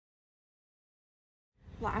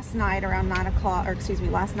Last night around 9 o'clock, or excuse me,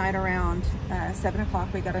 last night around 7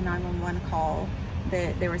 o'clock, we got a 911 call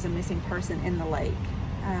that there was a missing person in the lake.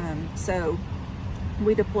 So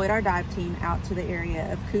we deployed our dive team out to the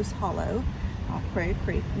area of Coos Hollow off Prairie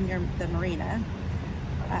Creek near the marina.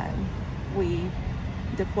 We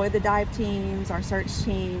deployed the dive teams, our search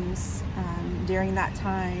teams during that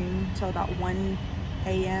time till about 1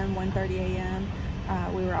 a.m., 1:30 a.m.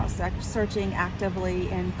 We were out searching actively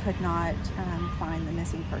and could not find the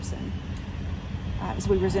missing person. So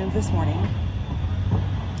we resumed this morning.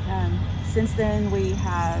 Since then,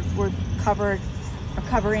 we're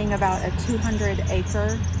covering about a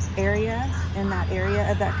 200-acre area in that area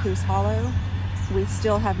of that Coos Hollow. We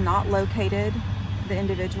still have not located the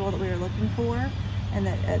individual that we were looking for, and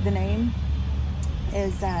the name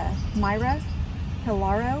is Myra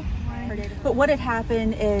Hilaro. But what had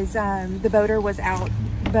happened is the boater was out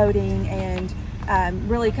boating and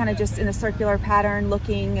really kind of just in a circular pattern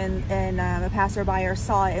looking, and a passerby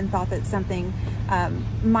saw it and thought that something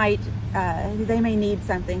they may need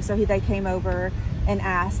something. So they came over and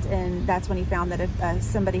asked, and that's when he found that if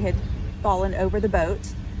somebody had fallen over the boat.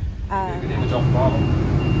 An image off the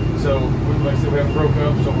bottom. So like I said, we haven't broke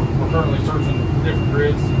up, so we're currently searching different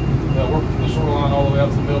grids, working from the shoreline all the way out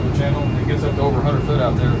to the middle of the channel. It gets up to over 100 foot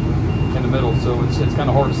out there in the middle, so it's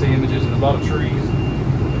kind of hard to see images, and there's a lot of trees.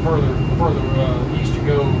 The further east you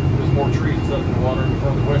go, there's more trees and stuff in the water. The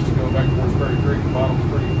further west you go, back towards Prairie Creek, the bottom's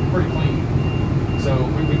pretty clean. So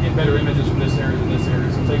we get better images from this area than this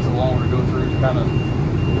area, so it takes a longer to go through to kind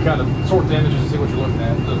of sort the images and see what you're looking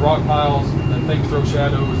at. The rock piles and things throw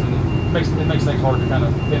shadows, and it makes things hard to kind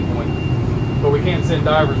of pinpoint. But we can't send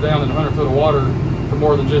divers down in 100 foot of water for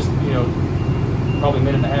more than just, probably a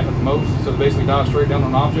minute and a half at the most. So they basically dive straight down on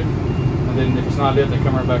an object, and then if it's not dead, they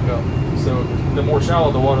come right back up. So the more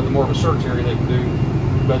shallow the water, the more of a search area they can do.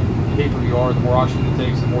 But the deeper you are, the more oxygen it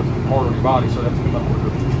takes, the more hard on your body, so they have to come up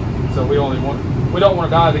quicker. So we don't want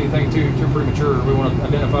to dive anything too premature. We want to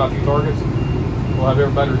identify a few targets. We'll have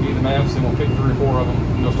everybody review the maps, and we'll pick 3 or 4 of them,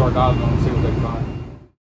 and they'll start diving on them and see what they can find.